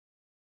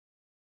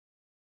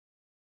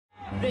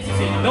This is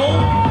in no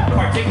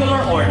particular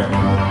order.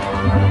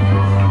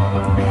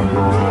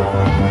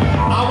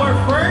 Our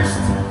first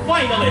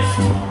finalist,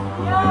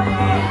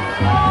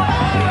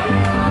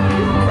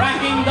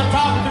 ranking the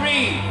top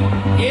 3,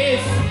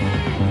 is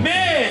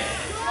Miss.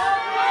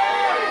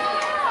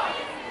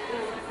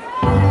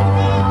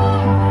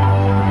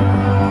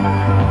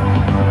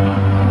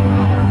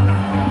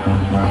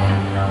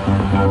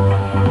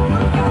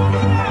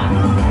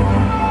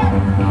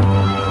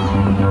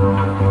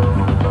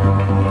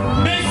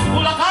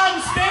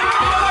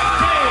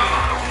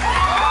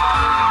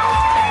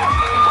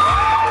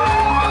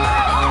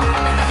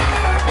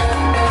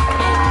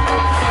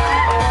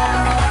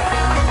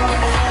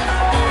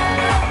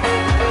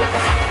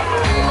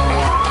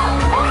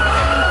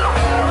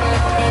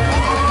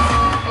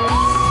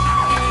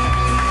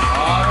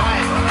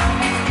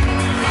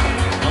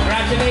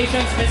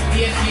 Miss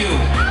BSU.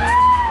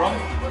 From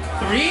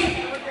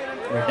 3,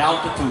 we're down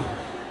to 2.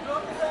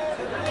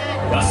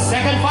 The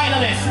second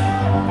finalist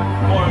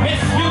for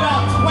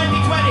MISS-UBELT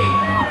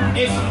 2020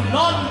 is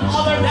none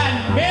other than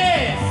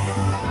Miss.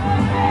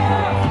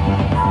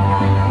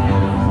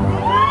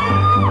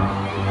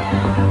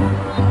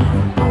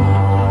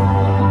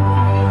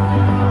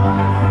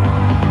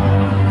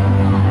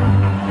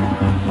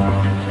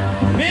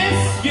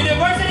 Miss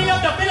University of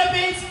the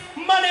Philippines,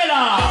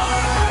 Manila.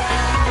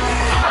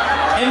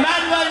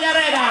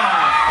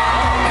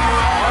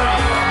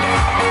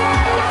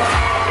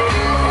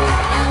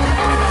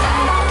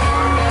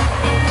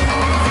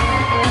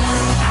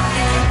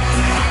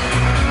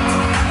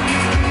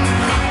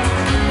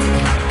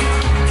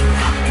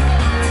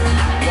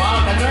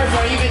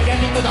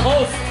 The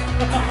host.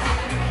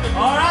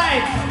 All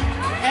right,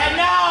 and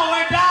now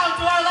we're down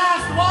to our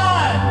last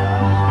one.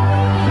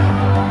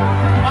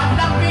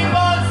 Matang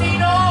people,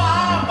 sino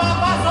ang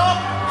papasok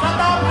sa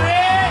top 3?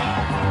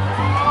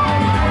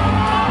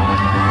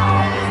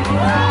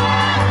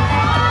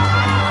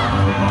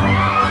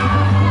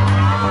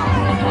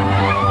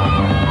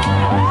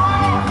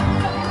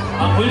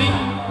 Ang huling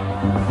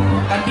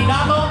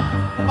kandidato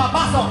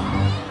papasok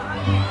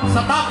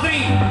sa top 3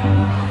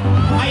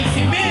 ay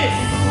si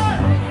Miss.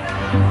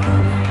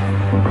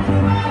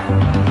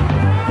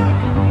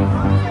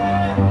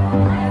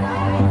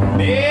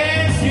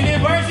 Miss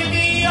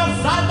University of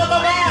Santo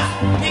Tomas,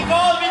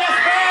 Nicole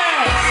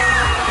Villasper.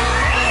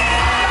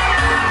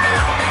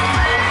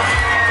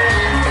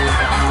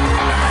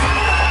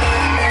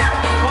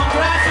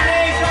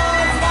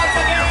 Congratulations once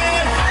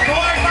again to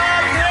our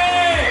top 3.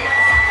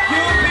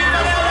 UP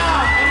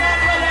Manila,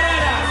 Emmanuel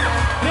Herrera,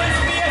 Miss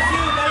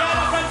BSU,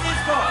 Diana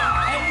Francisco,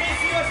 and Miss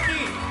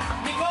UST,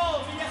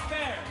 Nicole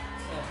Villasper.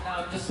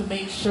 Now, just to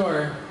make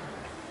sure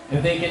if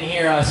they can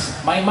hear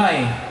us, my,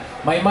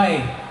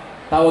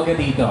 tawag ka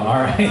dito,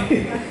 alright?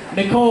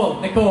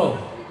 Nicole,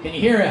 can you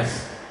hear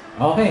us?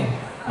 Okay,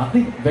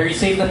 very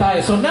safe na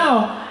tayo. So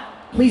now,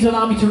 please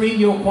allow me to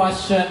read you a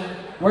question.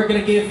 We're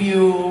gonna give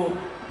you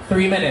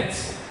 3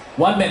 minutes,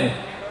 1 minute,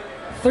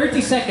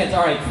 30 seconds,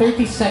 alright,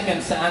 30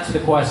 seconds to answer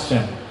the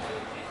question.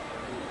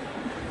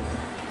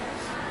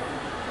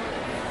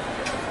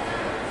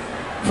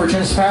 For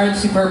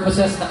transparency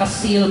purposes,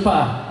 nakaseal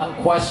pa ang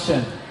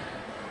question.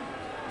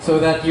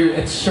 So that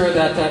it's sure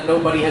that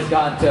nobody has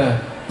gotten to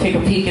take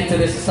a peek into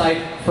this aside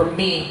from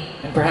me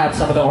and perhaps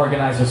some of the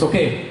organizers.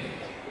 Okay.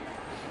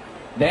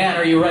 Dan,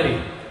 are you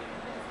ready?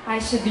 I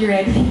should be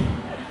ready.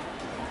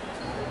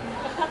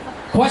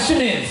 Question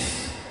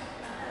is,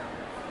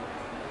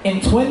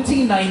 in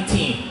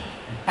 2019,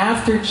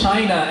 after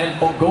China and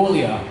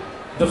Mongolia,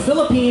 the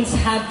Philippines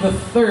had the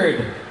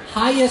 3rd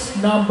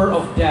highest number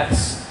of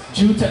deaths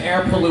due to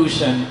air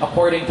pollution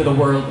according to the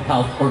World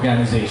Health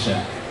Organization.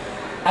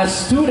 As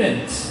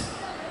students,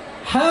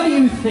 how do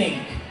you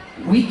think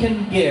we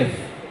can give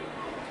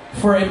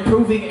for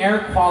improving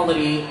air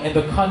quality in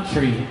the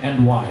country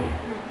and why?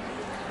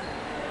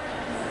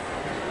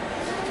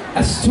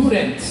 As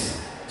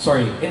students,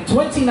 in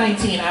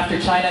 2019, after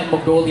China and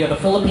Mongolia, the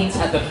Philippines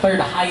had the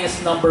 3rd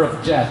highest number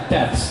of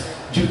deaths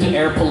due to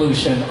air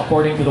pollution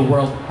according to the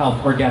World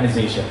Health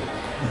Organization.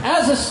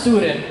 As a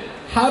student,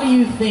 how do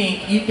you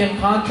think you can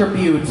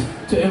contribute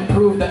to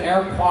improve the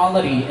air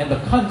quality in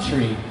the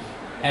country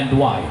and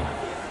why?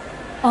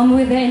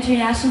 With the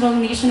international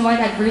nationwide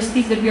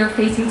adversities that we are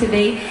facing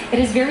today, it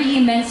is very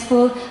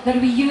immenseful that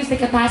we use the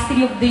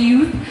capacity of the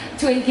youth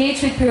to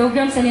engage with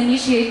programs and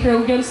initiate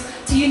programs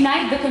to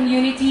unite the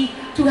community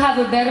to have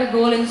a better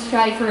goal and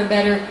strive for a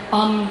better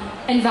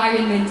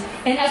environment.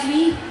 And as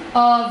we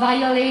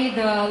violate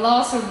the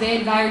laws of the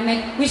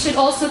environment, we should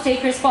also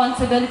take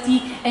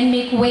responsibility and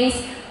make ways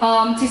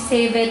to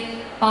save it.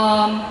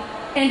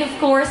 And of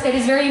course, it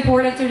is very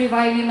important to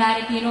revive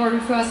humanity in order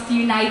for us to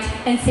unite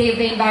and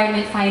save the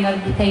environment finally.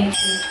 Thank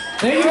you.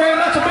 Thank you very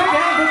much. A big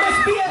hand for Miss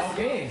BS.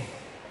 Okay.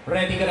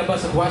 Ready ka na ba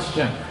sa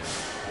question?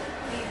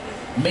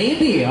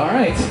 Maybe. All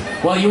right.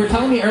 Well, you were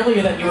telling me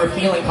earlier that you were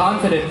feeling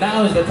confident.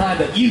 Now is the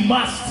time that you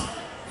must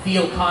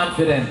feel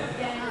confident.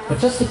 But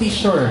just to be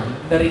sure,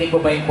 narinig mo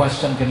ba yung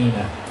question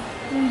kanina?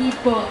 Hindi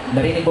po.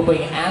 Narinig mo ba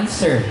yung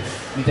answer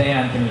ni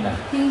Diane kanina?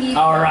 Hindi.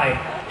 All right.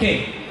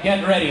 Okay,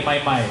 get ready,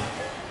 my mind.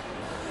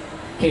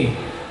 Okay,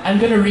 I'm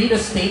gonna read a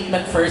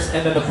statement first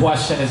and then the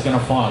question is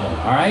gonna follow,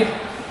 alright?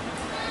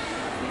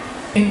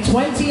 In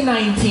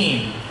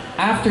 2019,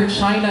 after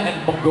China and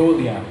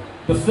Mongolia,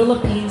 the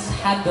Philippines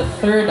had the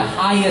third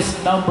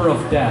highest number of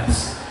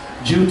deaths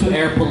due to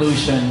air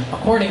pollution,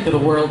 according to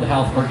the World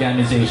Health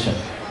Organization.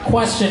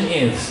 Question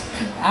is,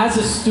 as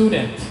a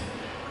student,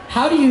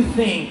 how do you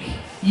think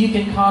you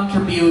can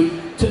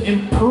contribute to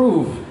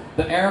improve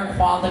the air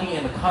quality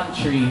in the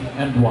country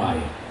and why?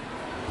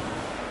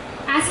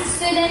 As a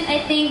student,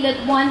 I think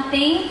that one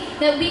thing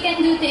that we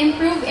can do to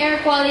improve air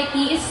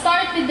quality is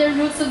start with the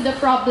roots of the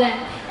problem.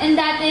 And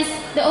that is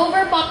the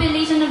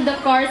overpopulation of the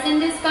cars in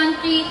this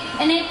country.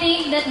 And I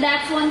think that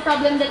that's one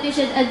problem that we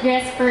should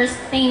address first.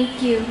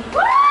 Thank you.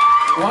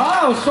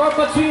 Wow, short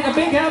but sweet. A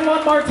big hand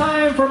one more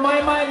time for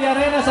Maymay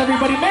Llarenas,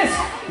 everybody. Miss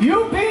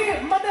UP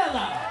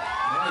Manila.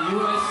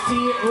 UST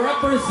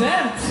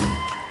represent.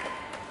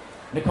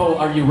 Nicole,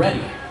 are you ready?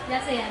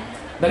 Yes, I am.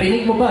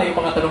 Narinig mo ba yung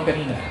mga tanong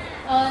kanina?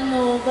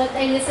 No, but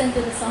I listened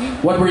to the song.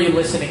 What were you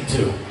listening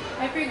to?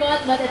 I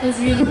forgot, but it was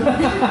really good.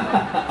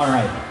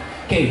 Alright.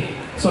 Okay,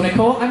 so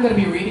Nicole, I'm going to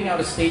be reading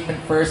out a statement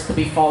first to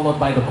be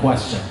followed by the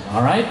question.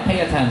 Alright?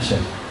 Pay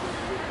attention.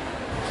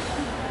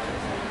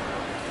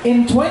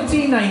 In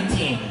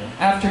 2019,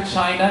 after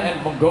China and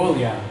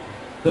Mongolia,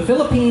 the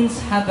Philippines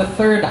had the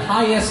third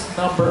highest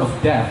number of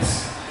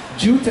deaths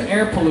due to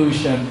air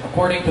pollution,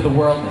 according to the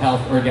World Health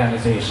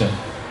Organization.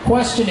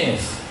 Question is,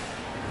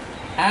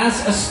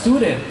 as a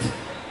student,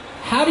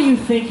 how do you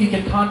think you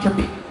can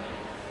contribute?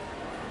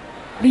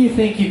 How do you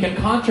think you can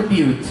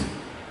contribute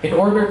in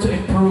order to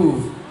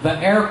improve the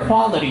air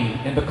quality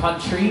in the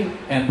country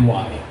and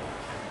why?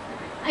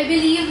 I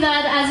believe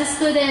that as a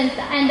student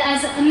and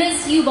as a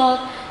MISS-UBELT,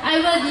 I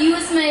would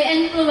use my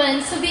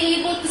influence to be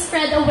able to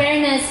spread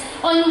awareness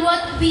on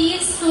what we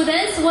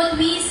students, what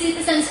we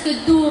citizens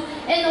could do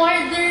in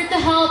order to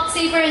help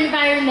save our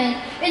environment,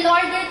 in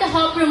order to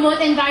help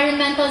promote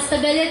environmental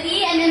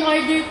stability, and in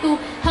order to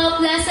help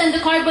lessen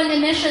the carbon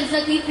emissions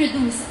that we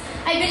produce.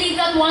 I believe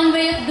that one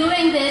way of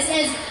doing this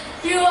is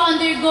through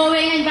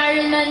undergoing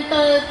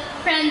environmental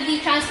friendly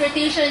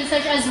transportation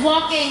such as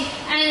walking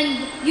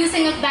and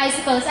using of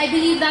bicycles. I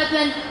believe that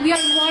when we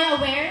are more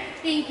aware,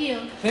 thank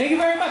you. Thank you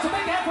very much. A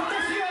big hand for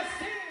Miss